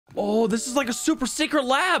Oh, this is like a super secret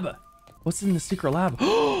lab. What's in the secret lab?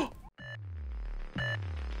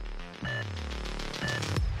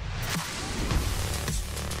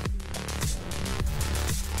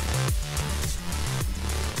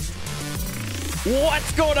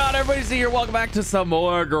 What's going on, everybody? Z here. Welcome back to some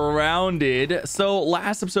more Grounded. So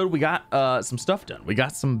last episode we got some stuff done. We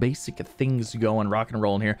got some basic things going, rock and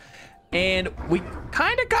rolling here, and we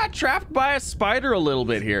kind of got trapped by a spider a little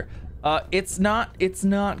bit here. It's not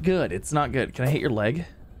good. It's not good. Can I hit your leg?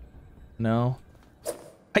 No.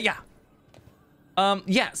 Yeah.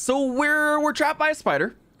 Yeah. So we're trapped by a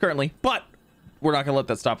spider currently, but we're not gonna let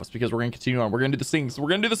that stop us because we're gonna continue on. We're gonna do the things. We're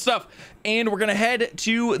gonna do the stuff, and we're gonna head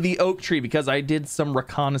to the oak tree because I did some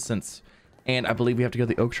reconnaissance, and I believe we have to go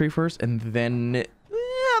to the oak tree first, and then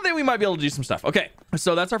we might be able to do some stuff. Okay,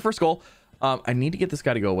 so that's our first goal. I need to get this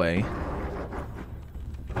guy to go away.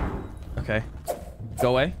 Okay, go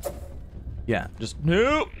away. Yeah, just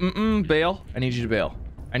no. Bail. I need you to bail.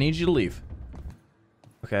 I need you to leave.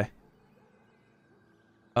 Okay.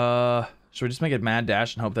 Should we just make a mad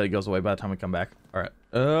dash and hope that it goes away by the time we come back? All right.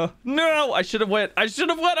 No, I should have went. I'm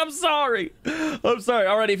sorry. I'm sorry.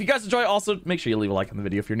 Alrighty, if you guys enjoy, also make sure you leave a like on the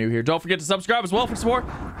video if you're new here. Don't forget to subscribe as well for some more.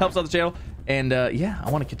 Helps out the channel. And yeah, I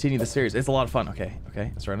want to continue the series. It's a lot of fun. Okay,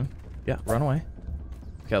 it's running. Yeah, run away.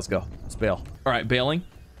 Okay, let's go. Let's bail. All right, bailing.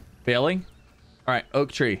 All right,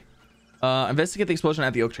 oak tree. Investigate the explosion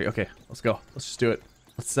at the oak tree. Okay, let's go. Let's just do it.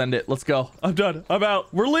 Let's send it. Let's go. I'm done. I'm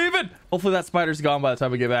out. We're leaving. Hopefully that spider's gone by the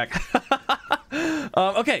time we get back.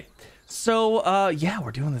 Okay, so yeah,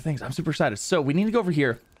 we're doing the things. I'm super excited. So we need to go over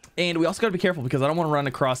here, and we also got to be careful because I don't want to run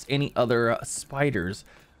across any other spiders.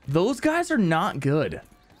 Those guys are not good.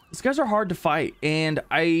 These guys are hard to fight, and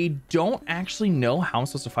I don't actually know how I'm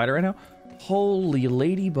supposed to fight it right now. Holy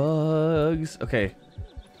ladybugs. Okay,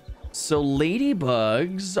 so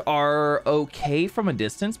ladybugs are okay from a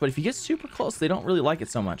distance, but if you get super close, they don't really like it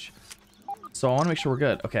so much. So I want to make sure we're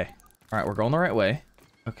good. Okay, all right, we're going the right way.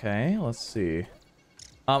 Okay, let's see.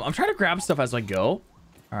 I'm trying to grab stuff as I go.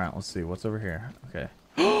 All right, let's see what's over here. Okay.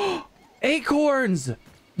 Acorns.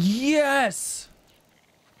 Yes.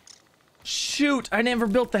 Shoot, I never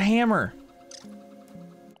built the hammer.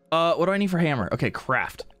 What do I need for hammer? Okay,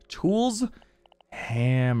 craft tools,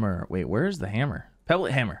 hammer. Wait, where's the hammer?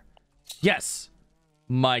 Pellet hammer. Yes.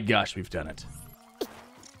 My gosh, we've done it.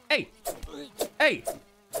 Hey,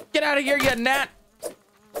 get out of here, you gnat.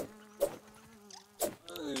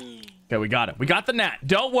 Okay, we got it. We got the gnat.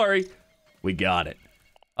 Don't worry. We got it.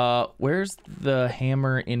 Where's the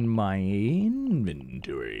hammer in my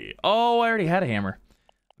inventory? Oh, I already had a hammer.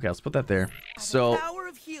 Okay, let's put that there. So, power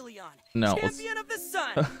of Helion, no, champion of the sun.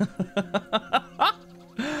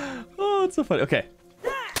 Oh, it's so funny. Okay.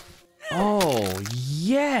 Oh,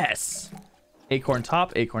 yes. Acorn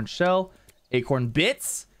top, acorn shell, acorn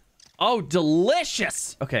bits. Oh,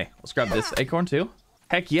 delicious. Okay, let's grab this acorn too.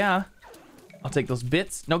 Heck yeah. I'll take those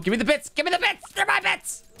bits. No, give me the bits. Give me the bits. They're my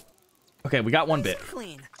bits. Okay, we got one bit.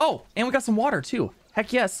 Clean. Oh, and we got some water too.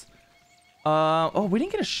 Heck yes. Oh, we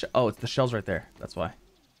didn't get a oh, it's the shells right there. That's why.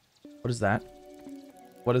 What is that?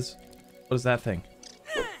 What is that thing?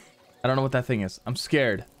 I don't know what that thing is. I'm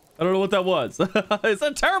scared. I don't know what that was. It's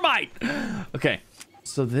a termite. Okay,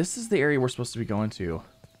 so this is the area we're supposed to be going to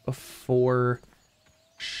before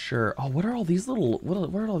sure. Oh, what are all these little, what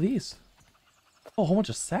are all these? Oh, a whole bunch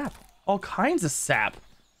of sap. All kinds of sap.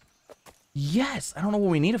 Yes, I don't know what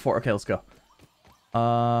we need it for. Okay, let's go.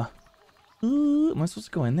 Am I supposed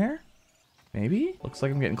to go in there? Maybe. Looks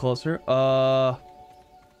like I'm getting closer.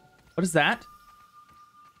 What is that?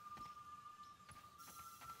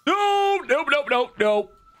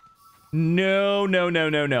 No,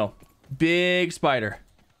 nope. No. Big spider.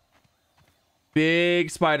 Big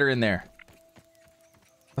spider in there.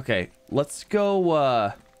 Okay, let's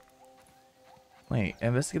go, wait,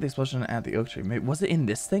 investigate the explosion at the oak tree. Maybe, was it in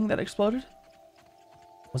this thing that exploded?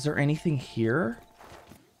 Was there anything here?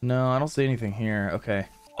 No, I don't see anything here. Okay.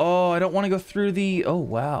 Oh, I don't want to go through the... Oh,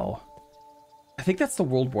 wow. I think that's the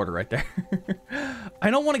world border right there. I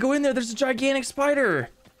don't want to go in there. There's a gigantic spider.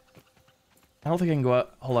 I don't think I can go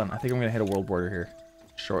out. Hold on. I think I'm going to hit a world border here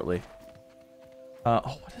shortly.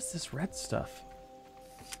 Oh, what is this red stuff?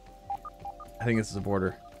 I think this is a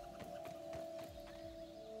border.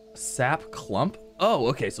 Sap clump. Oh,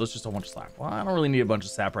 okay, so it's just a bunch of sap. Well, I don't really need a bunch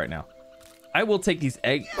of sap right now. I will take these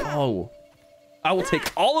egg. Oh, I will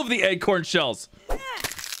take all of the acorn shells.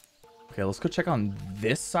 Okay, let's go check on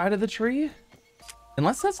this side of the tree.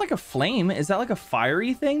 Unless that's like a flame. Is that like a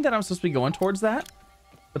fiery thing that I'm supposed to be going towards that?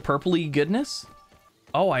 The purpley goodness?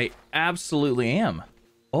 Oh, I absolutely am.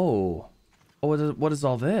 Oh, what is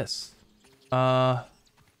all this?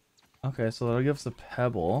 Okay, so that'll give us a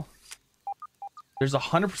pebble. There's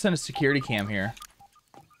 100% of security cam here.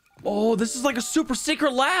 Oh, this is like a super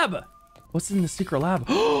secret lab. What's in the secret lab?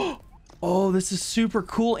 Oh, this is super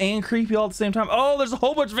cool and creepy all at the same time. Oh, there's a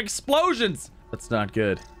whole bunch of explosions. That's not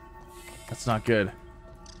good. That's not good.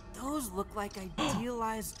 Those look like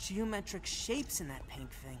idealized geometric shapes in that pink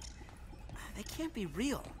thing. They can't be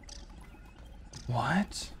real.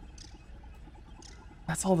 What?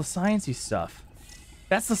 That's all the sciencey stuff.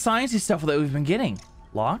 That's the sciencey stuff that we've been getting.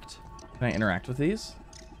 Locked? Can I interact with these?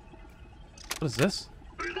 What is this?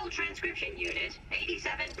 Verbal transcription unit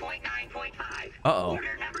 87.9.5. Uh-oh.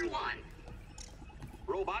 Order number 1.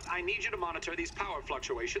 Robot, I need you to monitor these power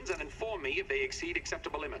fluctuations and inform me if they exceed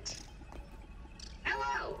acceptable limits.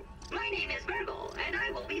 Hello, my name is Virgil, and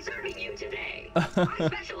I will be serving you today. I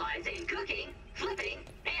specialize in cooking, flipping,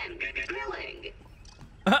 and grilling.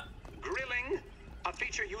 Grilling? A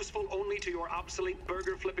feature useful only to your obsolete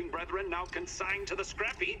burger-flipping brethren, now consigned to the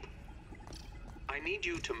scrap heap? I need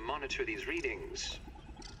you to monitor these readings,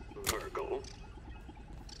 Virgil.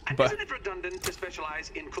 And But- isn't it redundant to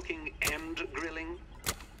specialize in cooking and grilling?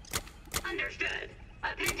 Understood.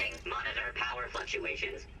 Appending monitor power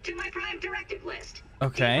fluctuations to my prime directive list.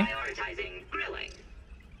 Okay. Prioritizing grilling.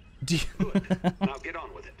 Good. Now get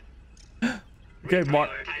on with it. Okay,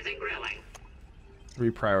 Prioritizing grilling.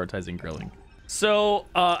 reprioritizing grilling. So,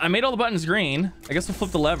 I made all the buttons green. I guess we'll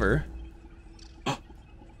flip the lever.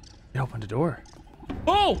 It opened a door.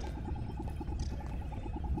 Oh!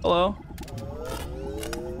 Hello.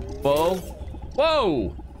 Whoa.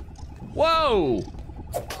 Whoa! Whoa!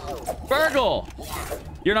 Burgle!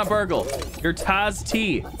 You're not Burgle. You're Taz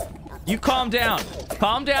T. You calm down.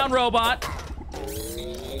 Calm down, robot.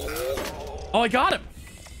 Oh, I got him.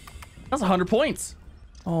 That's 100 points.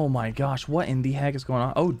 Oh my gosh, what in the heck is going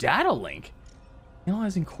on? Oh, data link.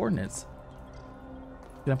 Analyzing coordinates.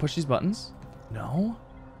 Can I push these buttons? No.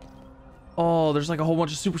 Oh, there's like a whole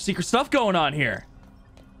bunch of super secret stuff going on here.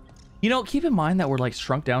 You know, keep in mind that we're like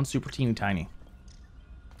shrunk down super teeny tiny.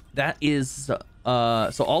 That is, so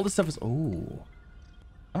all this stuff is, oh.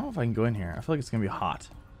 I don't know if I can go in here. I feel like it's gonna be hot.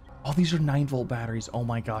 Oh, these are 9-volt batteries. Oh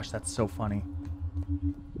my gosh, that's so funny.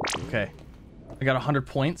 Okay, I got 100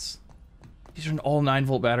 points. These are all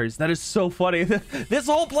 9-volt batteries. That is so funny. This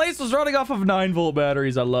whole place was running off of 9-volt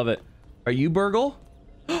batteries. I love it. Are you Burgle?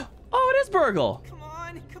 Oh, it is Burgle. Come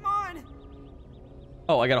on, come on.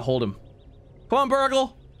 Oh, I gotta hold him. Come on,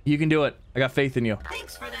 Burgle. You can do it. I got faith in you.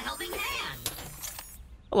 Thanks for the helping hand.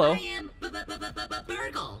 Hello. I am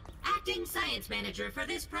Burgle, acting science manager for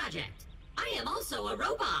this project. I am also a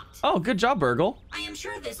robot. Oh, good job, Burgle. I am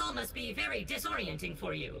sure this all must be very disorienting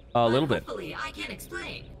for you. A little bit. Hopefully, I can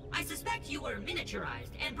explain. I suspect you were miniaturized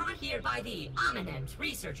and brought here by the eminent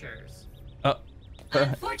researchers.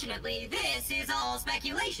 Unfortunately, this is all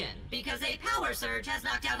speculation, because a power surge has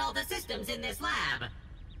knocked out all the systems in this lab.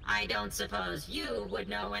 I don't suppose you would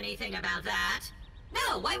know anything about that.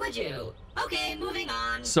 No, why would you? Okay, moving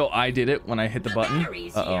on. So I did it when I hit the button.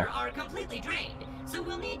 Batteries here are completely drained, so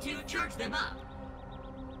we'll need to charge them up.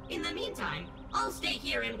 In the meantime, I'll stay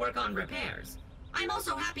here and work on repairs. I'm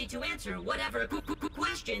also happy to answer whatever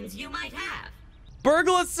questions you might have.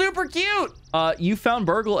 Burgle is super cute. You found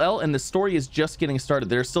Burgle L, and the story is just getting started.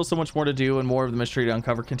 There's still so much more to do and more of the mystery to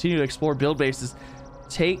uncover. Continue to explore build bases,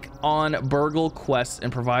 take on Burgle quests,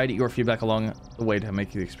 and provide your feedback along the way to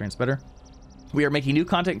make the experience better. We are making new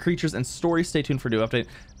content, creatures, and stories. Stay tuned for a new update.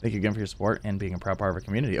 Thank you again for your support and being a proud part of our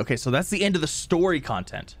community. Okay, so that's the end of the story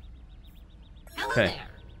content. Hello Okay. there.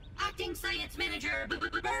 Acting science manager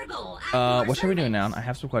Burgle. What should we do now? I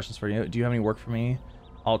have some questions for you. Do you have any work for me?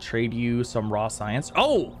 I'll trade you some raw science.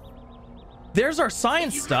 Oh, there's our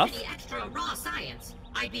science If you stuff. have any extra raw science,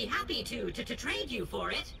 I'd be happy to trade you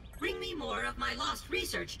for it. Bring me more of my lost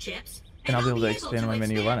research chips, And I'll be able to expand my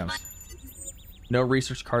menu of items. No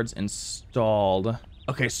research cards installed.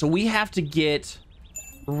 Okay, so we have to get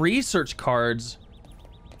research cards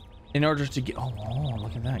in order to get. Oh,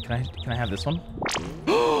 look at that. Can I have this one?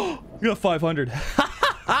 You got 500.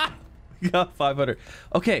 You got 500.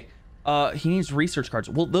 Okay. He needs research cards.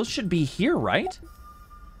 Well, those should be here, right?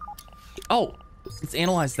 Oh, let's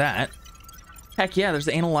analyze that. Heck yeah, there's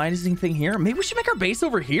the analyzing thing here. Maybe we should make our base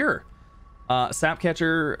over here.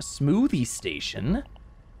 Sapcatcher smoothie station.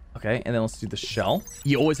 Okay, and then let's do the shell.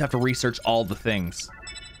 You always have to research all the things.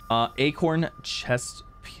 Acorn chest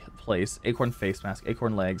place, acorn face mask,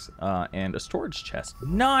 acorn legs, and a storage chest.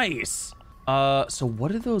 Nice. So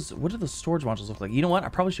what do those storage modules look like? You know what? I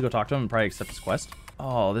probably should go talk to him and probably accept this quest.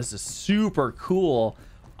 Oh, this is super cool.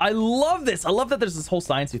 I love this. I love that there's this whole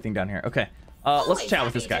sciencey thing down here. Okay, Let's chat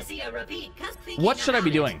with this guy. What should I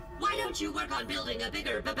be doing? Why don't you work on building a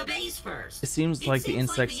bigger base first? It seems like the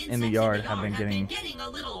insects in the yard have been getting a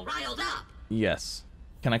little riled up. Yes.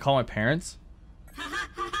 Can I call my parents?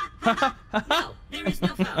 No, there is no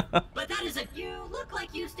phone. But that is you look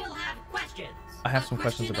like you still have questions. I have some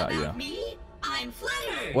questions about you. Me? I'm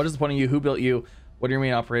flattered. What is the point of you? Who built you? What are your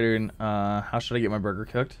main operator? And how should I get my burger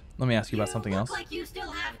cooked? Let me ask you about something else. Like you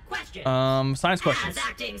still have questions. Science questions. As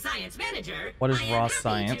acting science manager, what is raw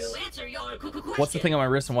science? What's the thing on my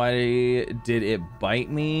wrist and why did it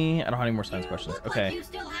bite me? I don't have any more science questions. Okay. Like you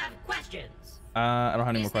still have questions. I don't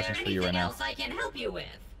have any more questions for you right now. I can help you with?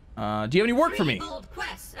 Do you have any work for me? 3 bold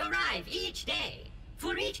quests arrive each day.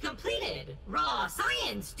 For each completed raw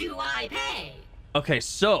science do I pay. Okay,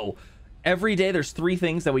 so every day there's 3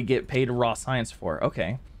 things that we get paid raw science for.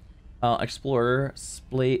 Okay. Explorer,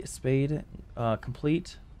 spade,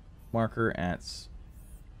 complete, marker at...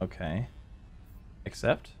 Okay.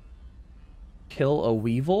 Accept. Kill a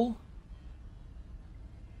weevil.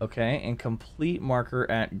 Okay, and complete marker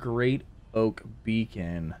at Great Oak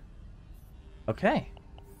Beacon. Okay.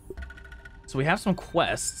 So we have some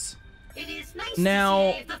quests. It is nice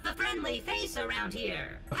now, to see the friendly face around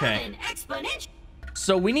here. Okay. An exponential.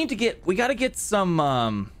 So we need to get, we gotta get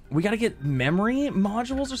some, we gotta get memory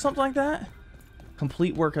modules or something like that.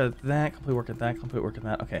 Complete work of that, complete work of that, complete work of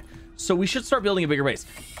that. Okay. So we should start building a bigger base.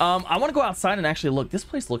 I want to go outside and actually look. This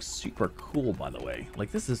place looks super cool, by the way.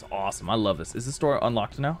 Like, this is awesome. I love this. Is this door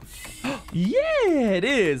unlocked now? Yeah, it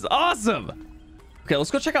is. Awesome. Okay,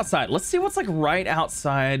 let's go check outside. Let's see what's like right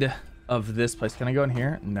outside of this place. Can I go in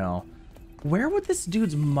here? No. Where would this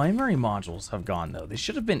dude's memory modules have gone, though? They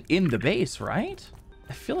should have been in the base, right?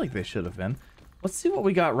 I feel like they should have been. Let's see what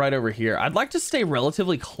we got right over here. I'd like to stay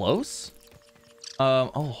relatively close.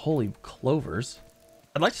 Oh, holy clovers.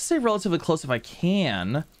 I'd like to stay relatively close if I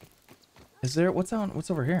can. Is there, what's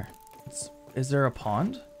over here? Is there a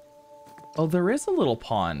pond? Oh, there is a little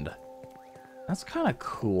pond. That's kind of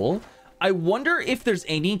cool. I wonder if there's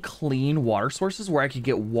any clean water sources where I could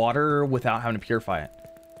get water without having to purify it.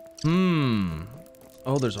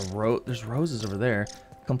 Oh, there's roses over there.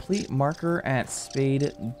 Complete marker at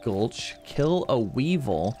Spade Gulch. Kill a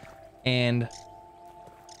weevil. And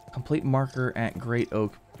complete marker at Great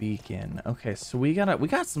Oak Beacon. Okay, so we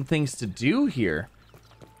got some things to do here.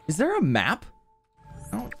 Is there a map?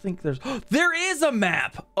 I don't think there's... There is a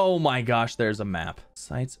map! Oh my gosh, there's a map.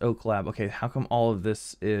 Sites Oak Lab. Okay, how come all of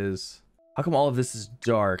this is... How come all of this is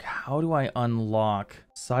dark? How do I unlock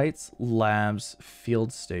sites, labs,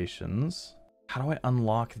 field stations? How do I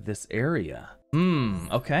unlock this area?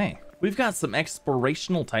 Okay. We've got some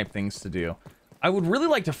explorational type things to do. I would really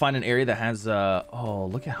like to find an area that has oh,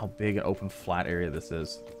 look at how big an open flat area this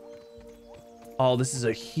is. Oh, this is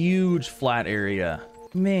a huge flat area.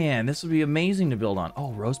 Man, this would be amazing to build on.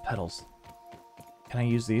 Oh, rose petals. Can I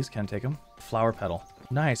use these? Can I take them? Flower petal.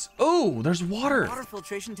 Nice. Oh, there's water. Water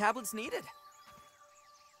filtration tablets needed.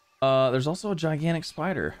 There's also a gigantic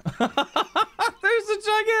spider. There's a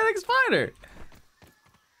gigantic spider.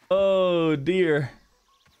 Oh dear.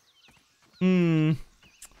 Man,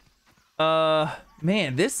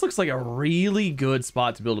 this looks like a really good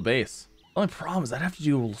spot to build a base. The only problem is I'd have to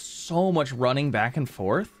do so much running back and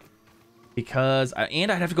forth because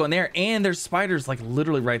and I'd have to go in there, and there's spiders like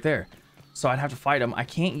literally right there. So I'd have to fight them. I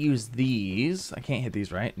can't use these. I can't hit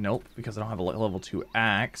these, right? Nope, because I don't have a level 2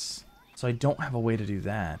 axe. So I don't have a way to do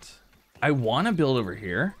that. I want to build over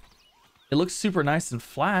here. It looks super nice and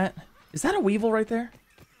flat. Is that a weevil right there?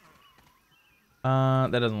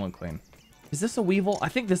 That doesn't look clean. Is this a weevil? I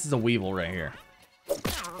think this is a weevil right here.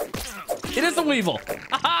 It is a weevil.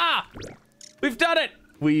 Aha! We've done it.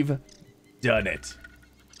 We've done it.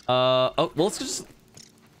 Oh, well, let's just...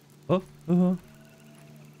 Let's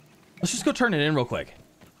just go turn it in real quick.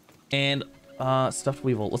 And, stuffed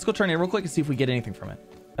weevil. Let's go turn it in real quick and see if we get anything from it.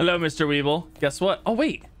 Hello, Mr. Weevil. Guess what? Oh,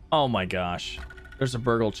 wait. Oh, my gosh. There's a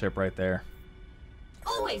burgle chip right there.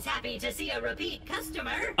 Always happy to see a repeat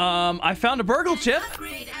customer. I found a burgle chip.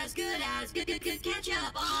 Upgrade as good as good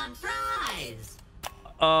ketchup on fries.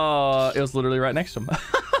 It was literally right next to him.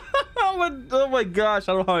 Oh my gosh,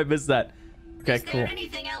 I don't know how I missed that. Okay, Is cool. there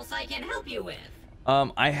anything else I can help you with?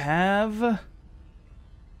 I have...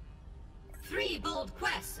 3 bold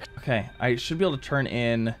quests. Okay, I should be able to turn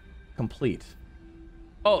in complete.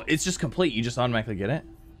 Oh, it's just complete. You just automatically get it?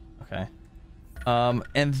 Okay.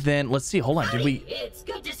 And then, let's see. Hold on. Did we... It's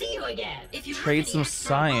good to see you again. If you trade some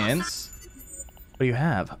science? What do you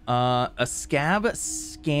have? A scab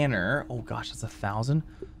scanner. Oh gosh, that's 1,000.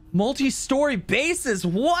 Multi-story bases.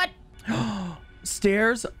 What?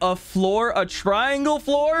 Stairs, a floor, a triangle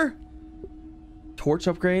floor. Torch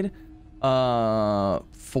upgrade.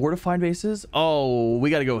 Fortified bases. Oh, we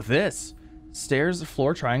got to go with this. Stairs,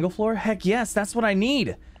 floor, triangle floor. Heck yes, that's what I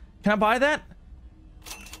need. Can I buy that?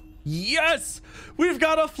 Yes, we've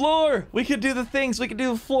got a floor. We could do the things. We could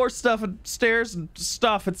do the floor stuff and stairs and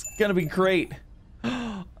stuff. It's gonna be great.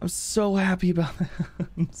 I'm so happy about that.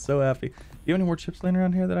 I'm so happy. Do you have any more chips laying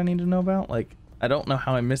around here that I need to know about? Like, I don't know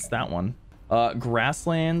how I missed that one.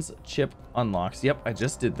 Grasslands chip unlocks. Yep, I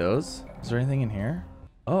just did those. Is there anything in here?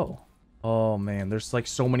 Oh man, there's like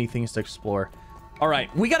so many things to explore. All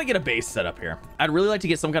right, we got to get a base set up here. I'd really like to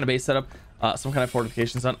get some kind of base set up, some kind of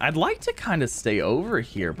fortifications done. I'd like to kind of stay over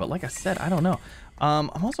here, but like I said, I don't know.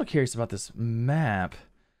 I'm also curious about this map.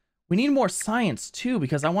 We need more science too,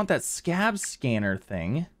 because I want that scab scanner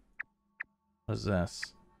thing. What is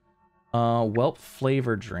this? Whelp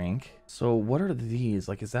flavor drink. So what are these?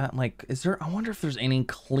 Like, is that like, is there, I wonder if there's any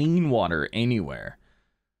clean water anywhere.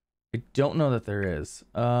 I don't know that there is.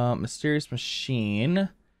 Mysterious machine.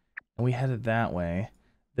 And we headed that way.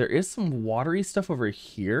 There is some watery stuff over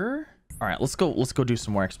here. All right, let's go do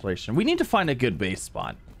some more exploration. We need to find a good base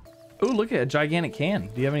spot. Oh, look at a gigantic can.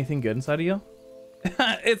 Do you have anything good inside of you?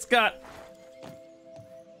 It's got,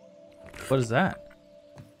 what is that?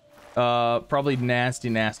 Probably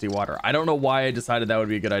nasty water. I don't know why I decided that would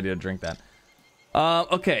be a good idea to drink that.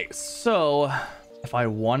 Okay, so if I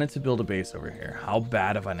wanted to build a base over here, how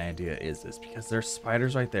bad of an idea is this? Because there's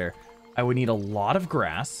spiders right there. I would need a lot of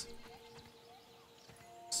grass.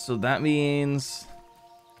 So that means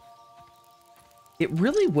it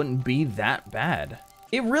really wouldn't be that bad.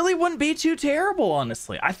 It really wouldn't be too terrible,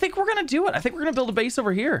 honestly. I think we're gonna do it. I think we're gonna build a base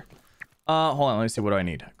over here. Hold on, let me see. What do I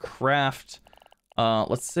need? Craft.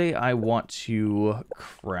 Let's say I want to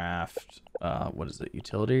craft, what is it?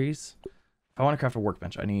 Utilities. If I want to craft a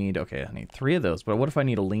workbench, I need 3 of those. But what if I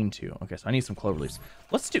need a lean-to? Okay, so I need some clover leaves.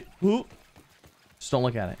 Let's do, ooh. Just don't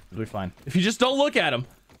look at it. It'll be fine. If you just don't look at them.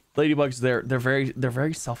 Ladybugs, they're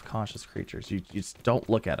very self-conscious creatures. You just don't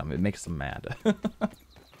look at them. It makes them mad.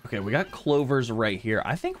 Okay, we got clovers right here.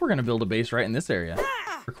 I think we're gonna build a base right in this area.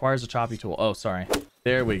 Requires a choppy tool. Oh, sorry.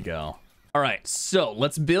 There we go. All right, so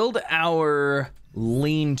let's build our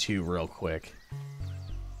lean-to real quick.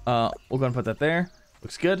 We'll go and put that there.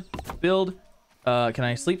 Looks good. Build. Can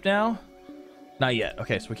I sleep now? Not yet.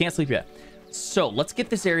 Okay, so we can't sleep yet. So let's get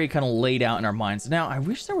this area kind of laid out in our minds. Now, I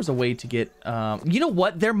wish there was a way to get, you know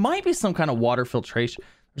what? There might be some kind of water filtration.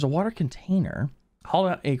 There's a water container. Hollowed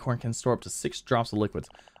out acorn can store up to 6 drops of liquids.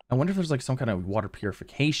 I wonder if there's like some kind of water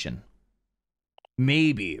purification.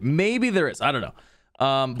 Maybe there is. I don't know.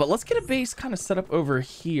 But let's get a base kind of set up over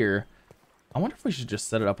here. I wonder if we should just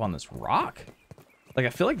set it up on this rock. Like, I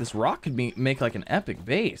feel like this rock could make like an epic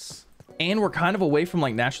base. And we're kind of away from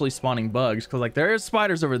like naturally spawning bugs, because like there is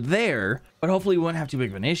spiders over there, but hopefully we won't have too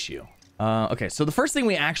big of an issue. Okay, so the first thing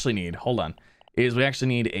we actually need, hold on, is we actually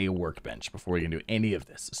need a workbench before we can do any of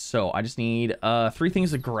this. So I just need 3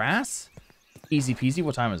 things of grass. Easy peasy.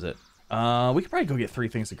 What time is it? We could probably go get 3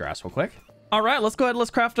 things of grass real quick. All right, let's go ahead.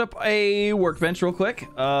 Let's craft up a workbench real quick.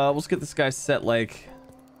 Let's get this guy set like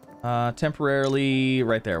temporarily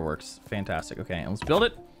right there. Works. Fantastic. Okay, and let's build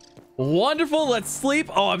it. Wonderful. Let's sleep.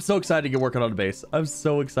 Oh, I'm so excited to get working on a base. I'm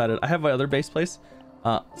so excited. I have my other base place.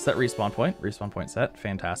 Set respawn point. Respawn point set.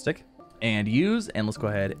 Fantastic. And use. And let's go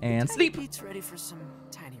ahead and sleep. Pete's ready for some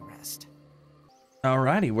tiny rest.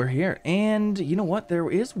 Alrighty, we're here. And you know what? There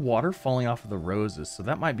is water falling off of the roses, so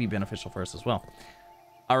that might be beneficial for us as well.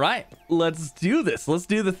 All right, let's do this. Let's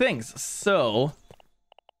do the things. So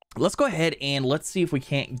let's go ahead and let's see if we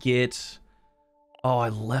can't get... Oh, I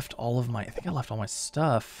left all of my... I think I left all my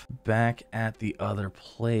stuff back at the other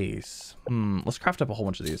place. Let's craft up a whole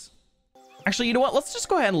bunch of these. Actually, you know what? Let's just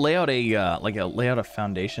go ahead and lay out a lay out a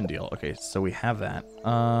foundation deal. Okay, so we have that.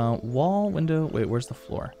 Wall, window. Wait, where's the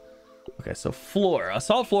floor? Okay, so floor. A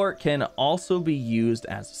solid floor can also be used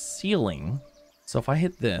as ceiling. So if I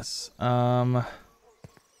hit this,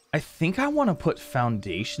 I think I want to put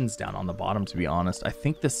foundations down on the bottom, to be honest. I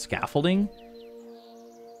think the scaffolding,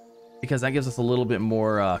 because that gives us a little bit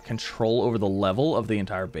more control over the level of the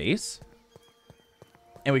entire base.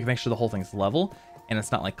 And we can make sure the whole thing's level and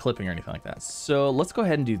it's not like clipping or anything like that. So let's go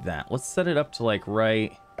ahead and do that. Let's set it up to like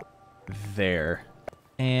right there.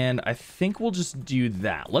 And I think we'll just do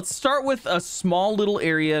that. Let's start with a small little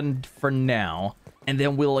area for now, and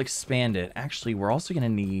then we'll expand it. Actually, we're also gonna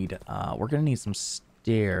need some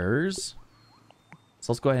stairs.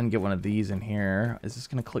 So let's go ahead and get one of these in here. Is this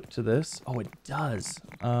gonna click to this? Oh, it does.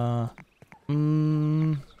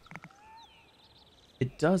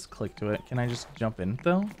 It does click to it. Can I just jump in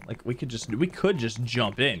though? Like we could just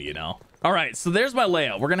jump in, you know? All right, so there's my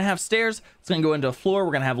layout. We're gonna have stairs. It's gonna go into a floor.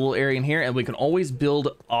 We're gonna have a little area in here, and we can always build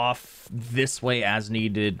off this way as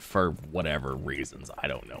needed for whatever reasons. I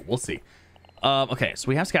don't know. We'll see. Okay, so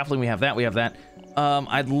we have scaffolding. We have that. We have that.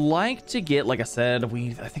 I'd like to get, like I said, I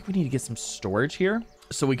think we need to get some storage here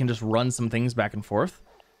so we can just run some things back and forth.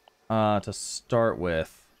 To start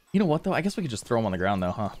with. You know what though? I guess we could just throw them on the ground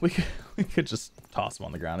though, huh? We could just toss them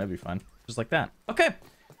on the ground. It'd be fun. Just like that. Okay.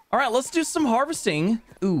 All right, let's do some harvesting.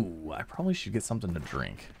 Ooh, I probably should get something to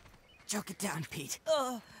drink. Choke it down, Pete.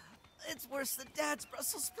 It's worse than Dad's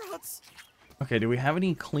Brussels sprouts. Okay, do we have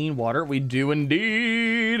any clean water? We do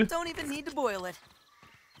indeed. Don't even need to boil it.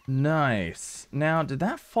 Nice. Now, did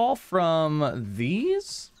that fall from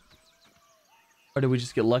these? Or did we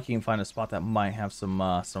just get lucky and find a spot that might have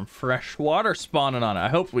some fresh water spawning on it? I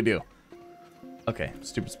hope we do. Okay,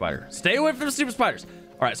 stupid spider. Stay away from the stupid spiders.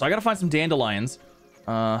 All right, so I gotta find some dandelions.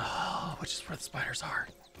 Which is where the spiders are.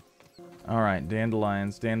 All right,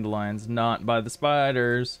 dandelions, not by the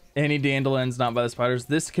spiders. Any dandelions, not by the spiders.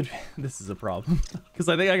 This is a problem because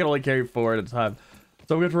I think I can only carry 4 at a time.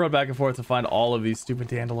 So I'm going to run back and forth to find all of these stupid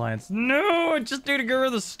dandelions. No, I just need to get rid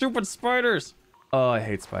of the stupid spiders. Oh, I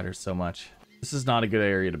hate spiders so much. This is not a good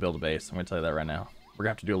area to build a base. I'm going to tell you that right now. We're going to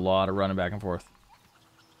have to do a lot of running back and forth.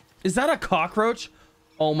 Is that a cockroach?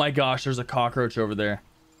 Oh my gosh, there's a cockroach over there.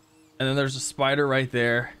 And then there's a spider right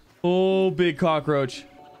there. Oh, big cockroach.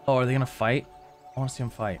 Oh, are they going to fight? I want to see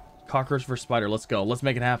them fight. Cockroach versus spider. Let's go. Let's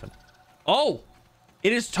make it happen. Oh,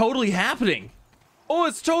 it is totally happening. Oh,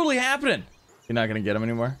 it's totally happening. You're not going to get him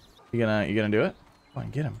anymore? You gonna do it? Come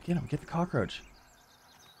on, get him. Get the cockroach.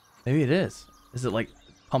 Maybe it is. Is it like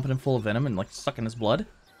pumping him full of venom and like sucking his blood?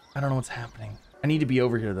 I don't know what's happening. I need to be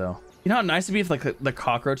over here though. You know how nice it'd be if like the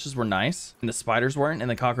cockroaches were nice and the spiders weren't, and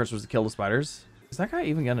the cockroach was to kill the spiders? Is that guy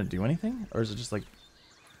even gonna do anything? Or is it just like,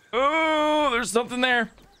 oh, there's something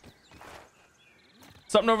there.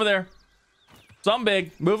 Something over there. Something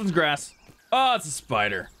big. Moving grass. Oh, it's a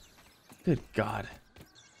spider. Good God.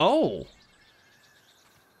 Oh.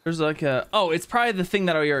 There's like a... Oh, it's probably the thing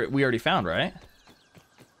that we already found, right?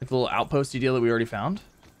 Like the little outposty deal that we already found.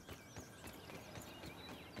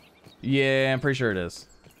 Yeah, I'm pretty sure it is.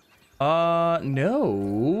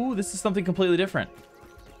 No. This is something completely different.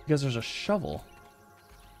 Because there's a shovel.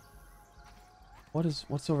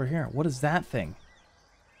 What's over here? What is that thing?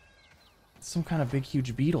 It's some kind of big,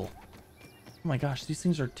 huge beetle. Oh my gosh, these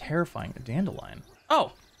things are terrifying. A dandelion.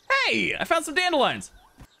 Oh, hey, I found some dandelions.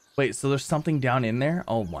 Wait, so there's something down in there?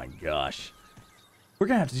 Oh my gosh. We're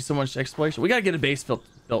gonna have to do so much exploration. We gotta get a base built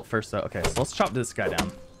first though. Okay, so let's chop this guy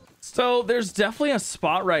down. So there's definitely a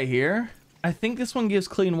spot right here. I think this one gives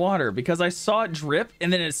clean water because I saw it drip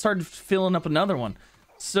and then it started filling up another one.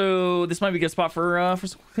 So this might be a good spot for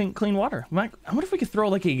some clean water. I wonder if we could throw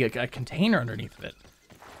like a container underneath of it.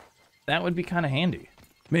 That would be kind of handy.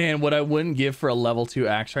 Man, what I wouldn't give for a level 2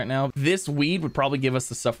 axe right now. This weed would probably give us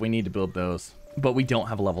the stuff we need to build those. But we don't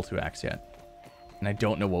have a level 2 axe yet. And I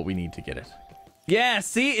don't know what we need to get it. Yeah,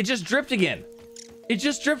 see? It just dripped again. It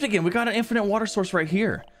just dripped again. We got an infinite water source right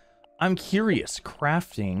here. I'm curious.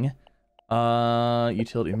 Crafting.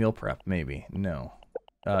 Utility. Meal prep, maybe. No.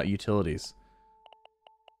 Utilities.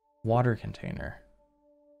 Water container.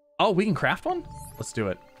 Oh, we can craft one? Let's do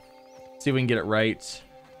it. See if we can get it right.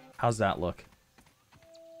 How's that look?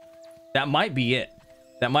 That might be it.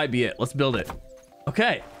 That might be it. Let's build it.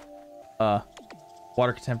 Okay.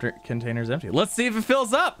 Water container's empty. Let's see if it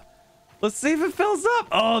fills up. Let's see if it fills up.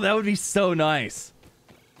 Oh, that would be so nice.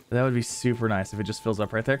 That would be super nice if it just fills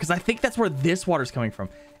up right there. Because I think that's where this water's coming from.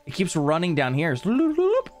 It keeps running down here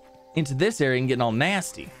into this area and getting all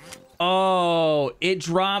nasty. Oh, it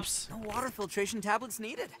drops. No water filtration tablets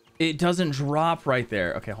needed. It doesn't drop right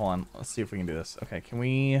there. Okay, hold on. Let's see if we can do this. Okay, can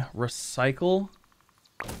we recycle?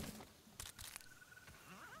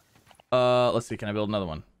 Let's see. Can I build another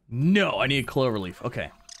one? No, I need a clover leaf. Okay.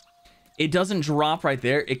 It doesn't drop right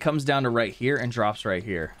there. It comes down to right here and drops right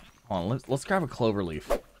here. Hold on. Let's grab a clover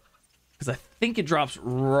leaf. Because I think it drops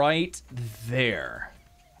right there.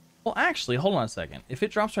 Well, actually, hold on a second. If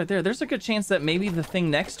it drops right there, there's a good chance that maybe the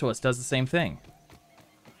thing next to us does the same thing.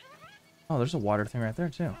 Oh, there's a water thing right there,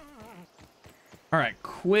 too. All right,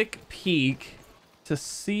 quick peek to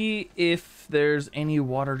see if there's any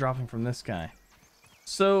water dropping from this guy.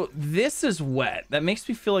 So this is wet. That makes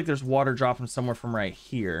me feel like there's water dropping somewhere from right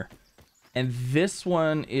here. And this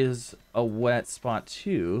one is a wet spot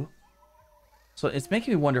too. So it's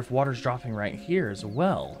making me wonder if water's dropping right here as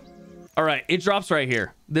well. All right, it drops right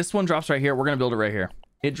here. This one drops right here. We're gonna build it right here.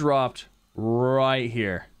 It dropped right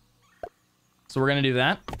here. So we're gonna do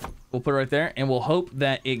that. We'll put it right there, and we'll hope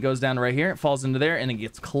that it goes down right here. It falls into there, and it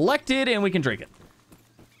gets collected, and we can drink it.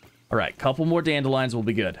 All right, couple more dandelions will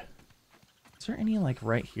be good. Is there any, like,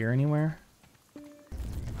 right here anywhere?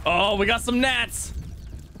 Oh, we got some gnats.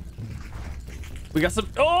 We got some...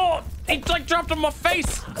 Oh, it, like, dropped on my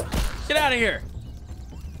face. Get out of here.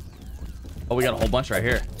 Oh, we got a whole bunch right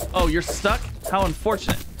here. Oh, you're stuck? How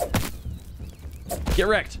unfortunate. Get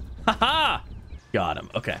wrecked. Ha-ha. Got him.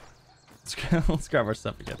 Okay. Let's grab our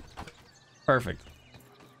stuff again. Perfect.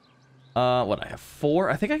 What, I have 4?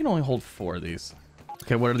 I think I can only hold 4 of these.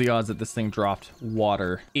 Okay, what are the odds that this thing dropped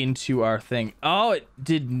water into our thing? Oh, it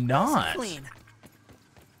did not. Clean.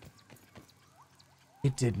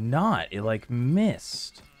 It did not. It, like,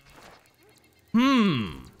 missed.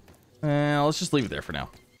 Let's just leave it there for now.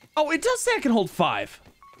 Oh, it does say I can hold 5.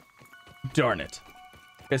 Darn it.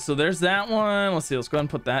 Okay, so there's that one. Let's see. Let's go ahead and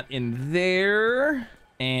put that in there.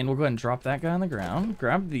 And we'll go ahead and drop that guy on the ground.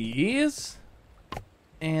 Grab these.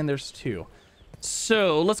 And there's 2.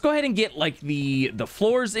 So let's go ahead and get, like, the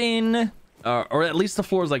floors in. Or at least the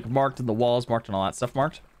floors, like, marked and the walls marked and all that stuff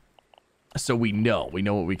marked. So we know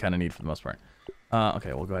what we kind of need for the most part.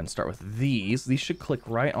 Okay, we'll go ahead and start with these. These should click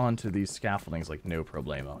right onto these scaffoldings like no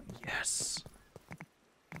problemo. Yes.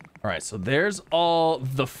 All right, so there's all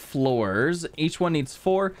the floors. Each one needs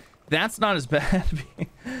 4. That's not as bad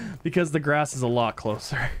because the grass is a lot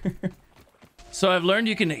closer. So I've learned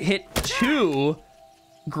you can hit 2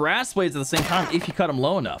 grass blades at the same time if you cut them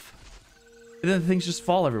low enough. And then the things just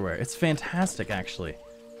fall everywhere. It's fantastic, actually.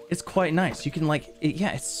 It's quite nice. You can, like,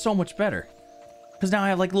 yeah, it's so much better. Because now I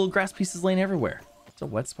have, like, little grass pieces laying everywhere. It's a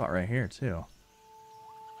wet spot right here, too.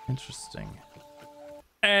 Interesting.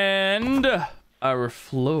 And our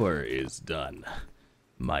floor is done.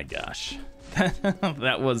 My gosh.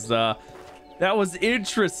 that was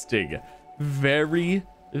interesting. Very,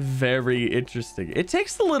 very interesting. It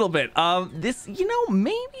takes a little bit. This, you know,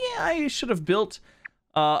 maybe I should have built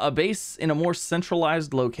a base in a more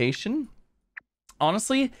centralized location.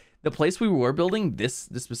 Honestly, the place we were building,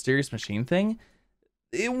 this mysterious machine thing,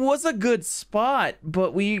 it was a good spot,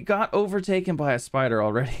 but we got overtaken by a spider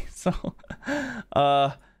already. So,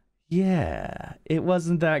 yeah, it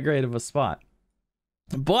wasn't that great of a spot.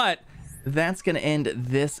 But that's going to end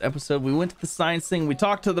this episode. We went to the science thing. We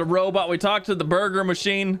talked to the robot. We talked to the burger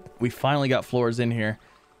machine. We finally got floors in here.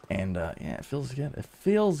 And, yeah, it feels good. It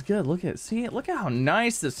feels good. Look at, see it? Look at how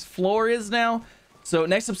nice this floor is now. So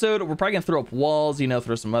next episode, we're probably gonna throw up walls, you know,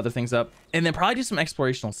 throw some other things up, and then probably do some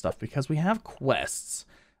explorational stuff because we have quests.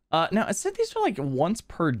 Now it said these are like once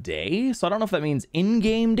per day, so I don't know if that means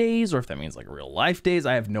in-game days or if that means like real life days.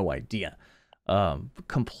 I have no idea.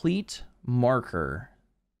 Complete marker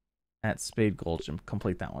at Spade Gulch and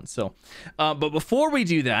complete that one. So, but before we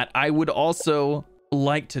do that, I would also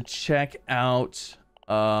like to check out,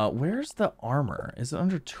 where's the armor? Is it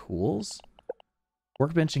under tools?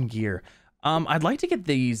 Workbench and gear. I'd like to get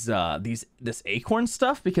this acorn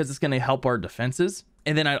stuff because it's going to help our defenses.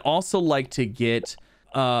 And then I'd also like to get,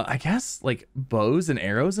 I guess, like bows and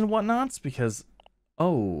arrows and whatnots because,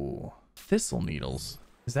 oh, thistle needles.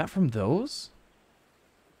 Is that from those?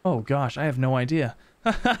 Oh gosh, I have no idea.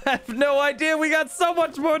 I have no idea. We got so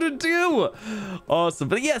much more to do. Awesome.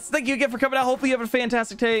 But yes, thank you again for coming out. Hopefully you have a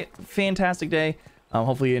fantastic day.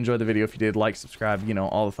 Hopefully you enjoyed the video. If you did, like, subscribe, you know,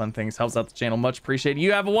 all the fun things. Helps out the channel. Much appreciated.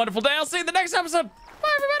 You have a wonderful day. I'll see you in the next episode. Bye,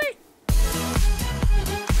 everybody.